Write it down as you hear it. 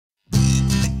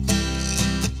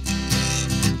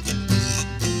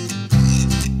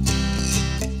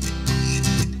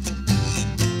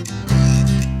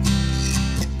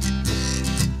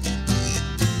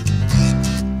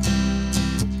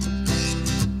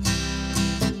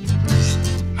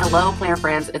Hello planner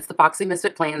friends, it's the Foxy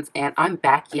Misfit Plans and I'm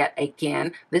back yet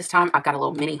again. This time I've got a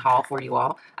little mini haul for you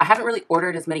all. I haven't really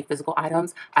ordered as many physical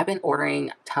items. I've been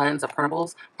ordering tons of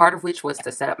printables, part of which was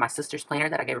to set up my sister's planner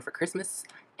that I gave her for Christmas,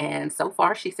 and so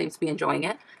far she seems to be enjoying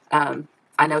it.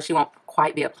 I know she won't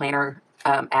quite be a planner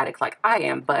addict like I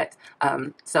am, but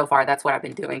so far that's what I've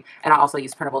been doing, and I also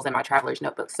use printables in my traveler's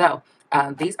notebook. So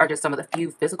these are just some of the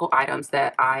few physical items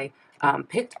that I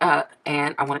picked up,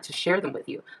 and I wanted to share them with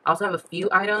you. I also have a few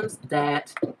items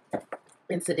that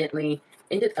incidentally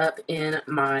ended up in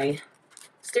my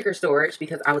sticker storage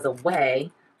because I was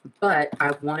away, but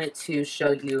I wanted to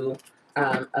show you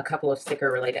a couple of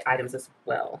sticker related items as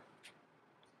well.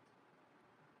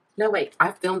 No, wait,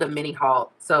 I filmed a mini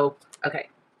haul. So, okay,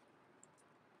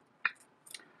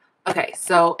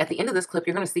 so at the end of this clip,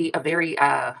 you're going to see a very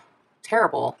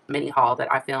terrible mini haul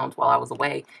that I filmed while I was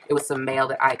away. It was some mail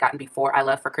that I had gotten before I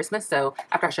left for Christmas. So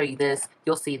after I show you this,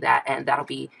 you'll see that, and that'll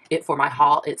be it for my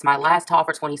haul. It's my last haul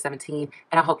for 2017,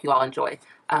 and I hope you all enjoy.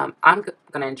 I'm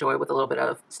going to enjoy with a little bit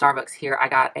of Starbucks here. I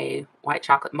got a white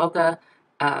chocolate mocha,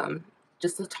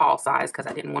 just a tall size because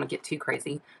I didn't want to get too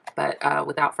crazy. But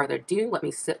without further ado, let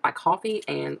me sip my coffee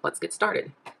and let's get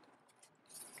started.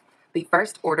 The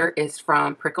first order is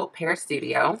from Prickled Pear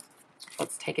Studio.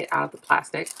 Let's take it out of the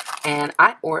plastic. And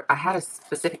I had a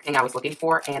specific thing I was looking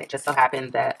for, and it just so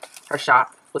happened that her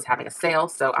shop was having a sale,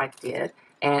 so I did.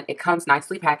 And it comes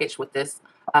nicely packaged with this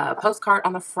postcard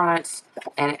on the front,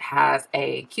 and it has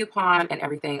a coupon and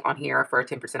everything on here for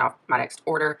 10% off my next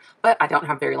order. But I don't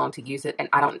have very long to use it, and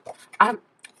I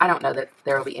don't know that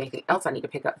there will be anything else I need to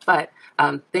pick up. But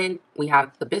then we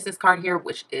have the business card here,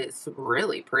 which is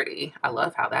really pretty. I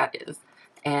love how that is.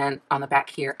 And on the back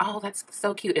here, oh, that's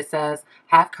so cute. It says,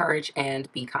 "Have courage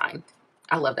and be kind."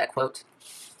 I love that quote.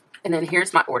 And then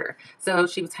here's my order. So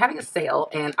she was having a sale,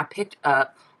 and I picked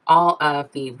up all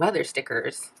of the weather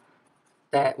stickers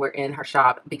that were in her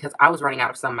shop because I was running out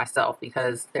of some myself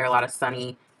because there are a lot of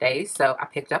sunny days. So I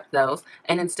picked up those.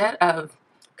 And instead of,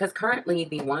 because currently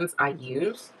the ones I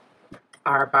use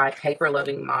are by Paper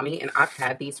Loving Mommy, and I've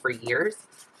had these for years.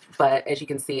 But as you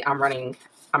can see,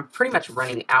 I'm pretty much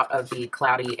running out of the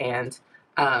cloudy and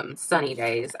sunny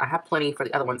days. I have plenty for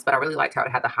the other ones, but I really liked how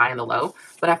it had the high and the low.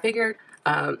 But I figured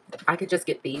I could just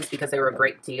get these because they were a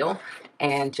great deal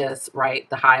and just write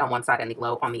the high on one side and the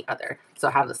low on the other. So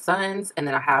I have the suns, and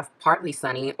then I have partly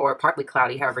sunny or partly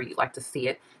cloudy, however you like to see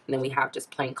it. And then we have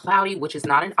just plain cloudy, which is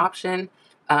not an option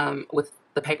with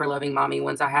the Paper Loving Mommy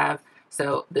ones I have.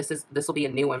 So this will be a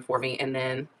new one for me. And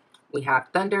then we have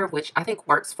thunder, which I think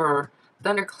works for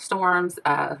thunderstorms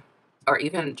or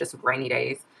even just rainy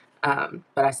days.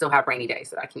 But I still have rainy days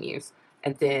that I can use.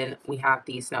 And then we have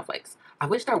these snowflakes. I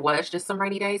wish there was just some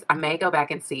rainy days. I may go back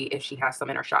and see if she has some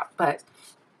in her shop. But,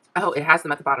 oh, it has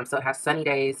them at the bottom. So it has sunny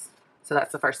days. So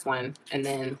that's the first one. And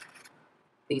then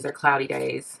these are cloudy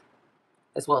days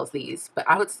as well as these. But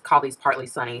I would call these partly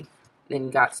sunny. Then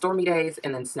you got stormy days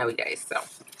and then snowy days. So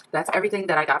that's everything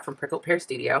that I got from Prickled Pear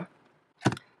Studio.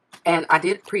 And I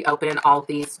did pre-open all of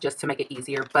these just to make it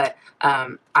easier, but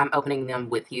I'm opening them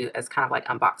with you as kind of like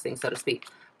unboxing, so to speak.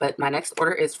 But my next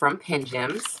order is from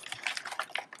PenGems,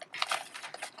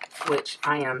 which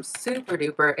I am super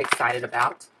duper excited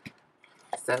about.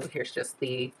 So here's just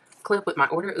the clip with my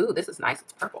order. Ooh, this is nice.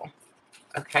 It's purple.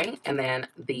 Okay, and then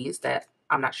these that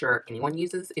I'm not sure anyone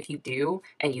uses. If you do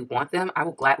and you want them, I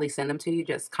will gladly send them to you.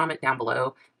 Just comment down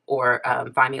below or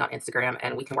find me on Instagram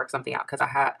and we can work something out because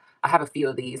I have a few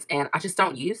of these and I just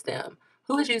don't use them.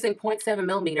 Who is using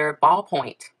 0.7mm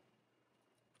ballpoint?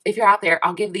 If you're out there,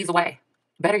 I'll give these away.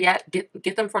 Better yet,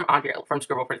 get them from Andrea from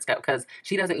Scribble Prints Co because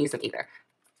she doesn't use them either.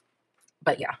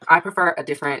 But yeah, I prefer a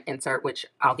different insert, which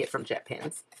I'll get from Jet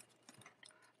Pens.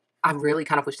 I really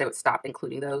kind of wish they would stop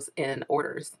including those in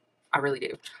orders. I really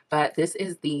do. But this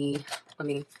is the, let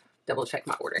me double check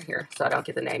my order here so I don't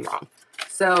get the name wrong.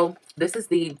 So this is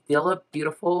the Villa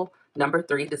Beautiful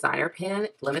 #3 designer pen,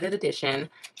 limited edition.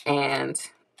 And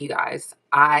you guys,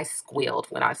 I squealed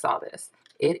when I saw this.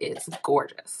 It is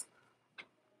gorgeous.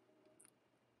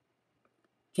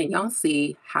 Can y'all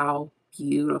see how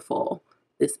beautiful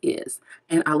this is?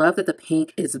 And I love that the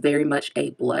pink is very much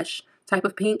a blush type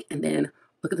of pink. And then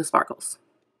look at the sparkles.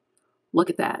 Look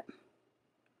at that.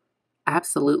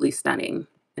 Absolutely stunning.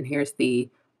 And here's the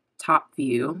top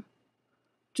view.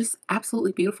 Just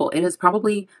absolutely beautiful. It is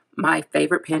probably my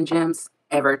favorite PenGems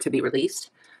ever to be released.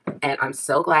 And I'm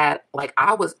so glad, like,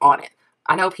 I was on it.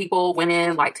 I know people went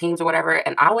in like teams or whatever,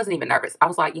 and I wasn't even nervous. I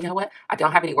was like, you know what? I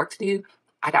don't have any work to do.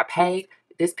 I got paid.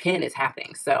 This pen is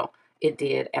happening. So it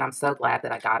did, and I'm so glad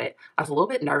that I got it. I was a little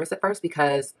bit nervous at first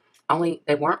because only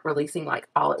they weren't releasing like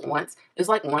all at once. It was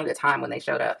like one at a time when they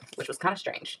showed up, which was kind of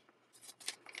strange.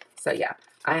 So yeah,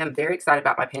 I am very excited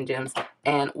about my PenGems,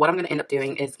 and what I'm going to end up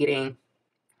doing is getting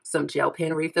some gel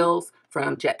pen refills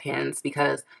from Jet Pens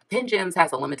because PenGems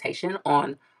has a limitation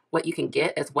on what you can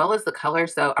get as well as the color.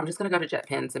 So I'm just going to go to Jet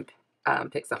Pens and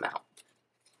pick some out.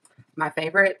 My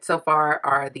favorite so far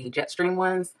are the Jetstream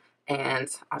ones, and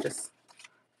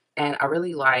I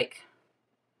really like,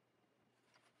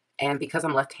 and because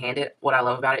I'm left-handed, what I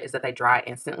love about it is that they dry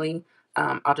instantly.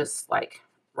 I'll just like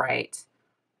write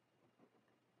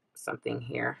something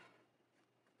here.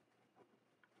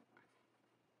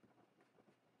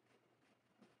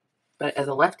 But as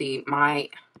a lefty, my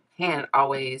hand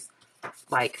always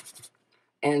like,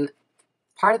 and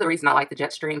part of the reason I like the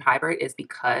Jetstream Hybrid is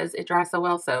because it dries so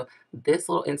well. So this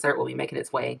little insert will be making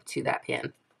its way to that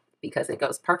pen because it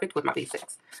goes perfect with my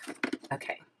B6.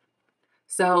 Okay.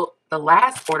 So the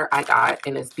last order I got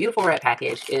in this beautiful red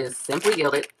package is Simply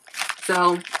Gilded.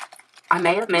 So I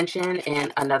may have mentioned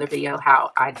in another video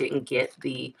how I didn't get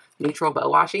the neutral bow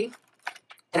washi,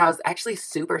 and I was actually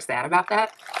super sad about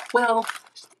that. Well,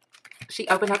 she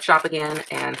opened up shop again,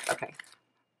 and okay,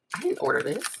 I didn't order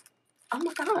this. Oh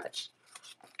my gosh.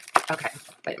 Okay,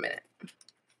 wait a minute.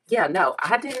 Yeah, no,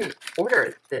 I didn't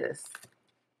order this.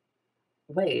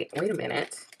 Wait a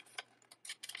minute.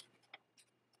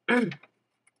 I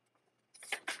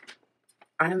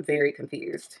am very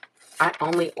confused. I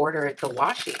only ordered the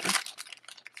washi.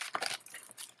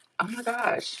 Oh my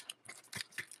gosh.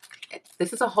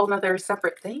 This is a whole nother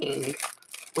separate thing.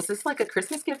 Was this like a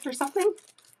Christmas gift or something?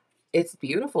 It's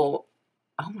beautiful.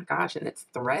 Oh my gosh, and it's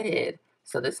threaded.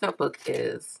 So this notebook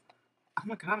is, oh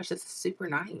my gosh, this is super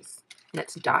nice. And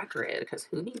it's dot grid because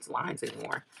who needs lines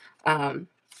anymore?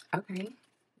 Okay,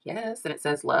 yes, and it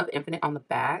says Love Infinite on the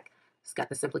back. It's got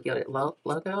the Simply Gilded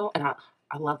logo, and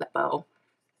I love that bow.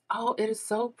 Oh, it is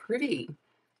so pretty.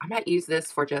 I might use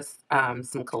this for just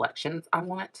some collections I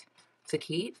want to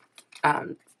keep.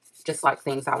 Just like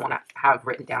things I want to have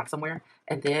written down somewhere.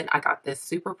 And then I got this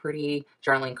super pretty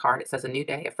journaling card. It says a new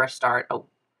day, a fresh start,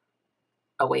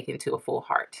 awaken to a full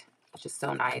heart. It's just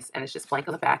so nice. And it's just blank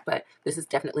on the back, but this is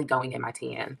definitely going in my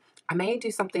TN. I may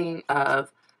do something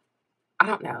of, I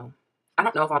don't know. I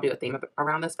don't know if I'll do a theme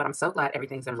around this, but I'm so glad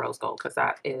everything's in rose gold because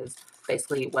that is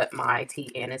basically what my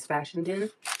TN is fashioned in.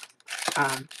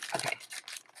 Okay.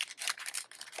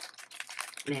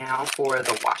 Now for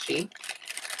the washi.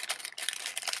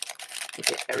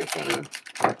 Get everything.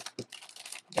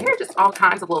 There are just all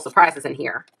kinds of little surprises in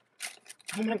here.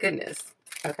 Oh my goodness.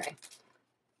 Okay.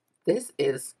 This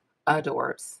is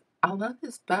adorbs. I love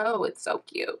this bow. It's so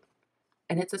cute.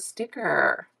 And it's a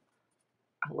sticker.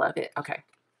 I love it. Okay.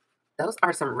 Those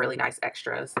are some really nice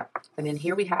extras. And then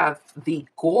here we have the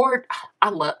gourd. I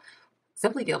love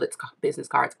Simply Gilded's business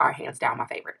cards are hands down my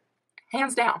favorite.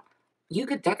 Hands down. You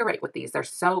could decorate with these. They're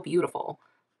so beautiful.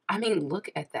 I mean, look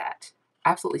at that.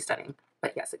 Absolutely stunning.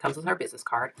 But yes, it comes with our business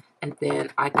card. And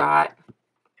then I got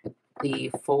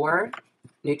the 4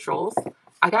 neutrals.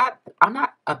 I'm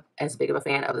not as big of a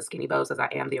fan of the skinny bows as I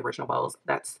am the original bows.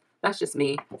 That's just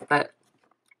me. But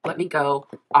let me go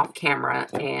off camera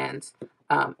and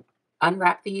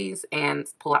unwrap these and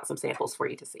pull out some samples for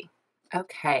you to see.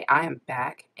 Okay, I am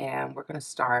back, and we're going to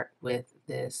start with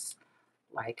this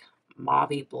like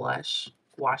mauve blush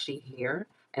washi here,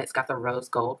 and it's got the rose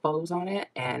gold bows on it,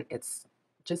 and it's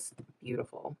just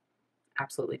beautiful.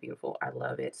 Absolutely beautiful. I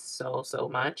love it so, so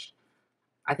much.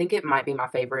 I think it might be my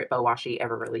favorite bow washi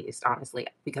ever released, honestly,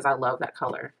 because I love that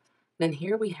color. Then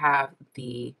here we have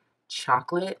the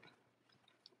chocolate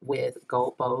with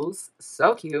gold bows.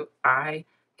 So cute. I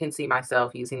can see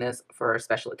myself using this for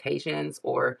special occasions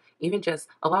or even just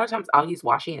a lot of times I'll use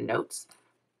washi and notes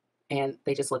and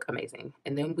they just look amazing.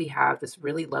 And then we have this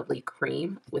really lovely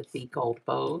cream with the gold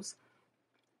bows.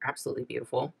 Absolutely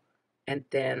beautiful. And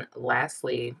then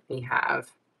lastly, we have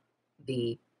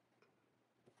the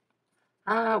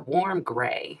warm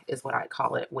gray is what I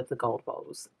call it with the gold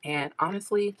bows. And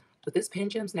honestly, with this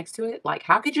PenGems next to it, like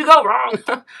how could you go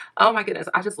wrong? Oh my goodness,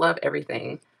 I just love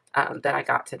everything that I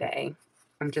got today.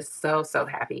 I'm just so, so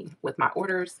happy with my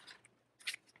orders.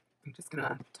 I'm just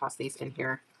gonna toss these in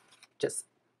here. Just,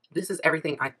 this is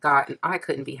everything I got and I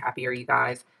couldn't be happier, you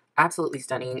guys. Absolutely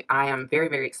stunning. I am very,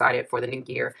 very excited for the new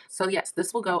gear. So yes,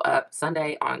 this will go up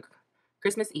Sunday on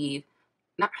Christmas Eve.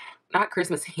 Not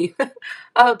Christmas Eve.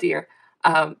 Oh dear.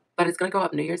 But it's going to go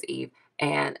up New Year's Eve,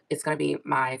 and it's going to be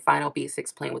my final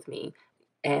B6 plan with me.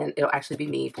 And it'll actually be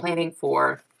me planning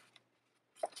for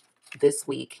this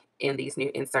week in these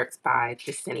new inserts by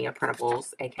Justinia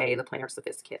Printables, aka the Planner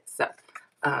Sophisticates. So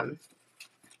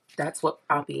that's what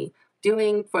I'll be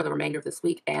doing for the remainder of this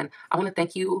week. And I want to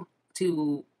thank you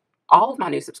to all of my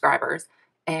new subscribers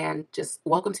and just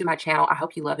welcome to my channel. I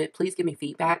hope you love it. Please give me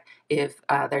feedback if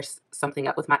there's something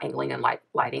up with my angling and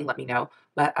lighting. Let me know.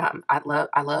 But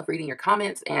I love reading your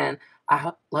comments, and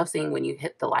love seeing when you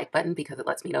hit the like button because it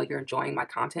lets me know you're enjoying my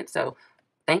content. So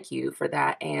thank you for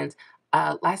that. And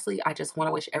lastly, I just want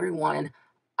to wish everyone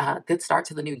a good start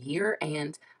to the new year,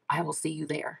 and I will see you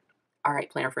there. All right,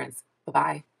 planner friends. Bye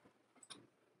bye.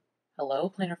 Hello,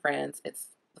 planner friends. It's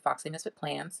the Foxy Misfit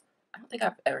Plans. I don't think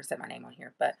I've ever said my name on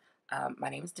here, but my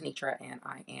name is Denitra, and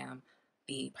I am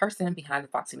the person behind the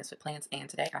Foxy Misfit Plans. And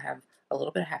today I have a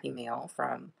little bit of happy mail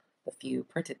from the few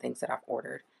printed things that I've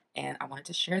ordered, and I wanted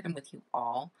to share them with you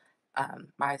all.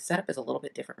 My setup is a little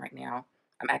bit different right now.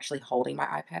 I'm actually holding my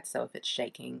iPad, so if it's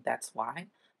shaking, that's why.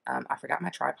 I forgot my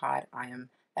tripod. I am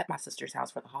at my sister's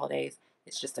house for the holidays.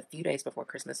 It's just a few days before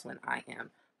Christmas when I am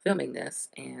filming this,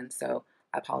 and so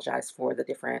I apologize for the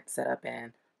different setup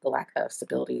and the lack of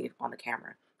stability on the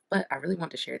camera, but I really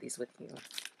want to share these with you.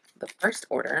 The first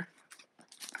order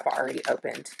I've already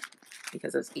opened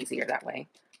because it's easier that way,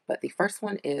 but the first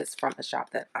one is from a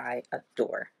shop that I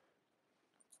adore.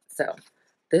 So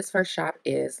this first shop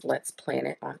is Let's Plan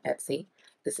It on Etsy.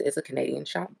 This is a Canadian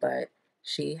shop, but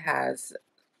she has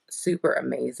super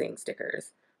amazing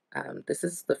stickers. This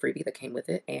is the freebie that came with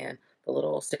it, and the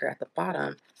little sticker at the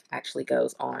bottom actually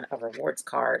goes on a rewards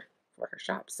card for her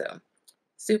shop. So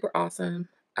super awesome.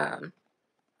 I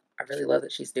really love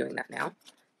that she's doing that now.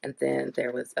 And then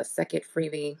there was a second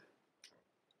freebie.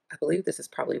 I believe this is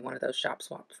probably one of those shop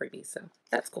swap freebies, so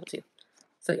that's cool too.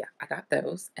 So yeah, I got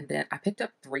those, and then I picked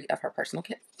up 3 of her personal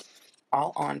kits,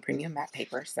 all on premium matte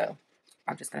paper. So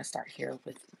I'm just gonna start here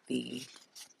with the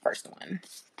first one.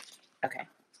 Okay,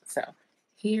 so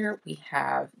here we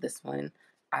have this one.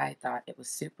 I thought it was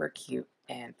super cute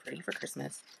and pretty for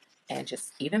Christmas and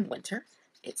just even winter.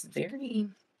 It's very,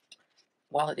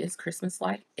 while it is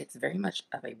Christmas-like, it's very much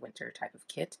of a winter type of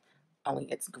kit, only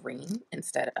it's green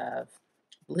instead of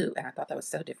blue. And I thought that was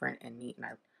so different and neat, and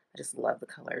I just love the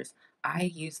colors.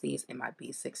 I use these in my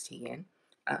B16,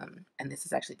 and this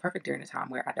is actually perfect during a time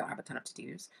where I don't have a ton of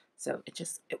to-dos. So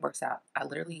it works out. I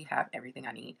literally have everything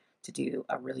I need to do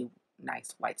a really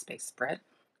nice white space spread.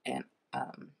 And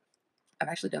I've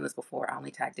actually done this before. I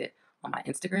only tagged it on my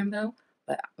Instagram though,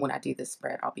 but when I do this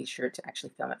spread, I'll be sure to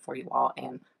actually film it for you all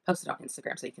and post it on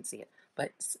Instagram so you can see it.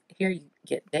 But here you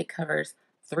get date covers,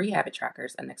 3 habit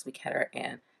trackers, a next week header,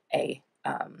 and a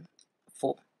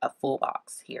full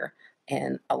box here.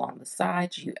 And along the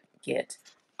sides, you get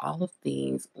all of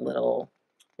these little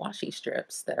washi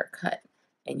strips that are cut,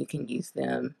 and you can use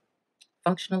them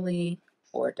functionally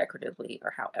or decoratively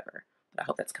or however. But I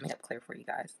hope that's coming up clear for you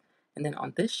guys. And then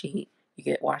on this sheet, you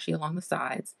get washi along the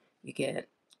sides. You get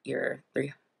your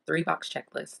three box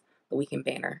checklist, the weekend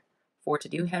banner, 4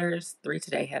 to-do headers, 3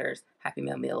 today headers, Happy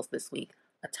Meal meals this week,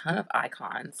 a ton of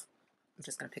icons. I'm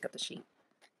just going to pick up the sheet,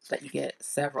 but you get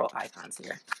several icons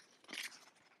here.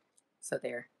 So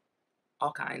there,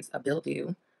 all kinds, a bill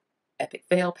due, epic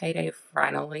fail, payday,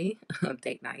 finally,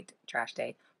 date night, trash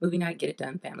day, movie night, get it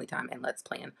done, family time, and let's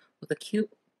plan with a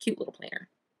cute little planner.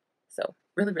 So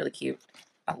really, really cute.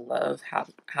 I love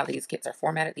how these kits are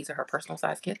formatted. These are her personal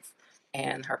size kits,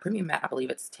 and her premium mat, I believe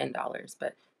it's $10,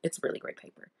 but it's really great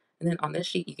paper. And then on this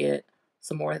sheet, you get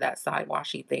some more of that side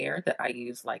washi there that I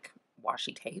use like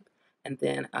washi tape. And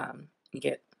then you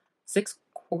get six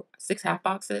half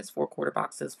boxes, 4 quarter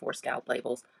boxes, 4 scallop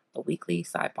labels, a weekly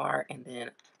sidebar, and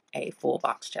then a full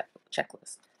box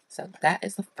checklist. So that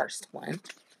is the first one.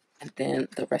 And then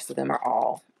the rest of them are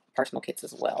all personal kits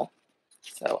as well.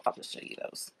 So I'll just show you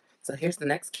those. So here's the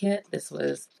next kit. This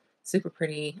was super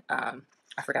pretty.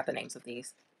 I forgot the names of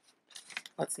these.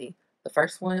 Let's see. The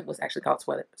first one was actually called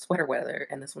Sweater Weather,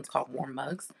 and this one's called Warm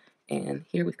Mugs. And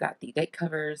here we've got the date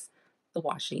covers, the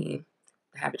washi,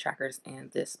 the habit trackers,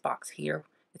 and this box here.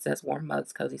 It says Warm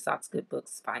Mugs, Cozy Socks, Good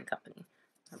Books, Fine Company.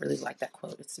 I really like that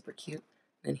quote. It's super cute.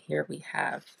 And here we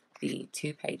have the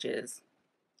 2 pages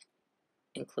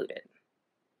included.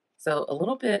 So a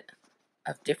little bit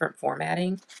of different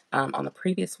formatting. On the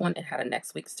previous one, it had a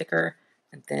next week sticker,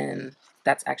 and then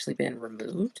that's actually been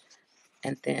removed.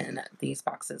 And then these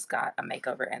boxes got a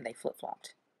makeover and they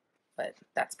flip-flopped. But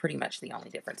that's pretty much the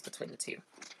only difference between the two.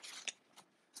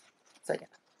 So yeah,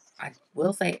 I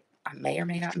will say I may or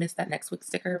may not miss that next week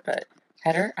sticker, but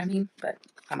header, but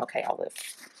I'm okay, I'll live.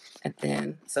 And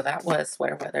then, so that was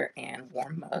Sweater Weather and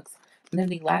Warm Mugs. And then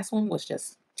the last one was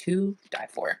just to die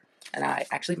for. And I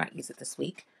actually might use it this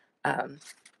week.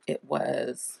 It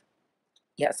was,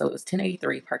 yeah, so it was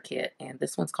 $10.83 per kit. And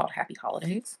this one's called Happy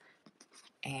Holidays.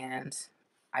 And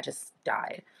I just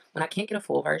died. When I can't get a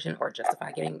full version or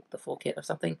justify getting the full kit of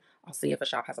something, I'll see if a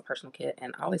shop has a personal kit,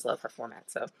 and I always love her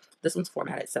format. So this one's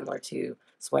formatted similar to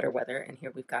Sweater Weather, and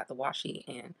here we've got the washi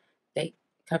and date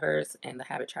covers and the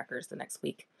habit trackers, the next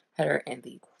week header, and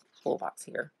the full box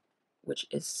here, which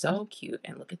is so cute.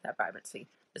 And look at that vibrancy.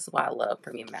 This is why I love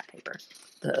premium matte paper.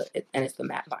 And it's the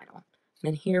matte vinyl. And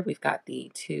then here we've got the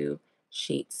two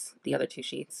sheets, the other two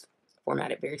sheets,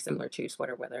 formatted very similar to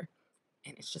Sweater Weather.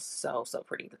 And it's just so, so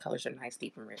pretty. The colors are nice,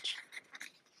 deep, and rich,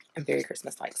 and very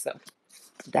Christmas-like. So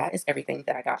that is everything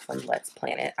that I got from Let's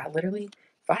Plan It. I literally,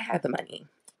 if I had the money,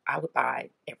 I would buy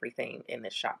everything in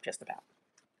this shop, just about.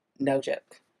 No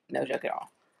joke. No joke at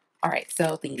all. All right,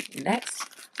 so the next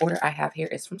order I have here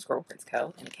is from Scribble Prints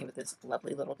Co. And it came with this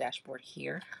lovely little dashboard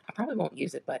here. I probably won't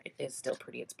use it, but it is still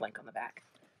pretty. It's blank on the back.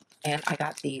 And I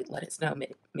got the Let It Snow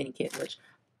mini kit, which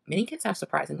mini kits have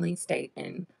surprisingly stayed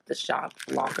in the shop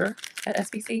longer at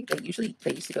SBC.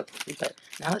 They used to go quickly, but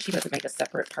now that she doesn't make a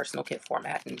separate personal kit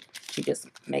format and she just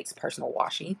makes personal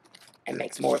washi and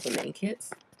makes more of the mini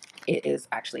kits, it has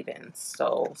actually been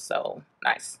so, so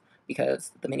nice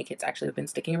because the mini kits actually have been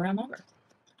sticking around longer.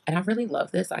 And I really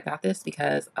love this. I got this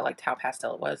because I liked how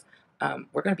pastel it was.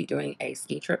 We're going to be doing a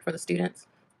ski trip for the students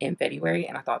in February,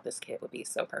 and I thought this kit would be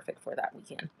so perfect for that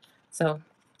weekend. So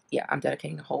yeah, I'm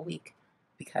dedicating a whole week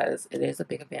because it is a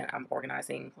big event. I'm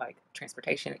organizing like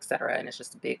transportation, etc., and it's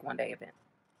just a big one-day event.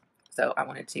 So I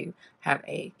wanted to have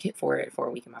a kit for it for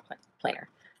a week in my planner.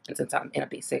 And since I'm in a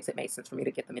B6, it made sense for me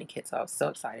to get the mini kit, so I was so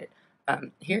excited.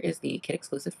 Here is the kit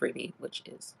exclusive freebie, which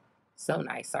is so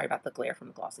nice. Sorry about the glare from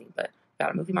the glossy, but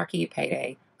got a movie marquee,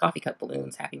 payday, coffee cup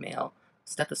balloons, happy mail,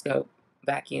 stethoscope,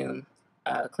 vacuum,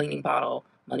 cleaning bottle,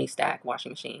 money stack,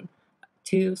 washing machine,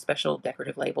 2 special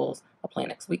decorative labels, a Plan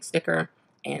Next Week sticker,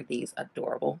 and these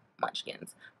adorable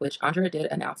munchkins, which Andrea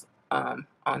did announce on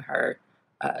her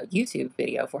YouTube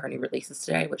video for her new releases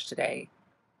today,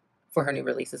 for her new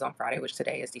releases on Friday, which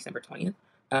today is December 20th,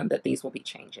 that these will be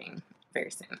changing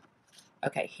very soon.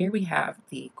 Okay, here we have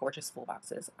the gorgeous full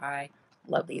boxes. I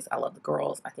love these. I love the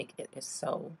girls. I think it is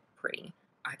so pretty.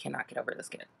 I cannot get over this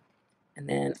kit. And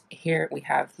then here we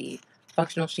have the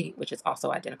functional sheet, which is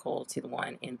also identical to the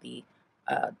one in the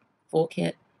full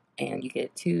kit. And you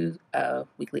get 2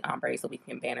 weekly ombres, a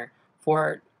weekend banner,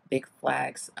 4 big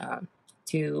flags,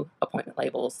 2 appointment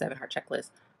labels, 7 heart checklists,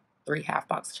 3 half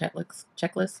box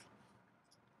checklists,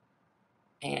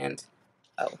 and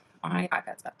oh, my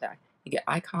iPad's about to die. You get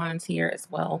icons here as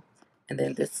well. And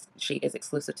then this sheet is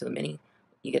exclusive to the mini.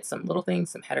 You get some little things,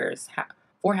 some headers,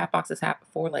 4 half boxes,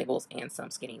 4 labels, and some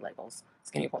skinny appointment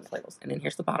labels. And then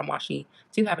here's the bottom washi,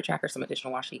 2 habit trackers, some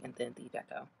additional washi, and then the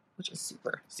deco, which is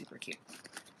super, super cute.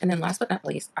 And then last but not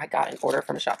least, I got an order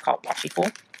from a shop called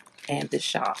Washiful, and this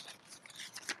shop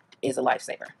is a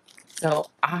lifesaver.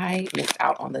 So I missed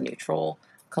out on the neutral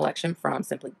collection from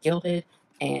Simply Gilded,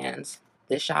 and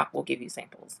this shop will give you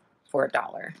samples for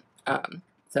 $1.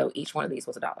 So each one of these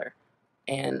was $1.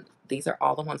 And these are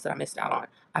all the ones that I missed out on.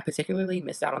 I particularly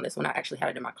missed out on this one. I actually had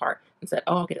it in my cart and said,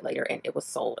 oh, I'll get it later, and it was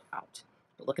sold out.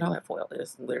 But look at all that foil. It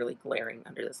is literally glaring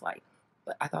under this light.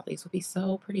 But I thought these would be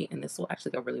so pretty, and this will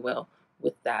actually go really well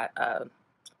with that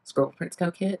Scribble Prints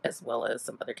Co kit, as well as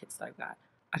some other kits that I've got.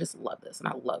 I just love this, and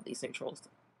I love these neutrals.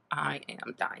 I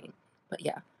am dying. But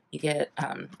yeah, you get,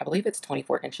 I believe it's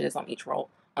 24 inches on each roll,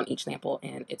 on each sample,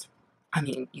 and it's, I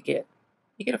mean, you get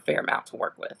a fair amount to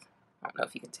work with. I don't know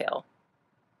if you can tell,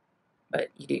 but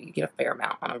you get a fair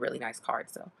amount on a really nice card.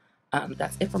 So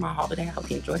that's it for my haul today. I hope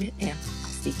you enjoyed it, and I'll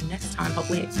see you next time,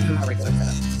 hopefully in my regular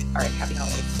setup. All right, happy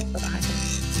holidays.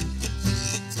 Bye-bye.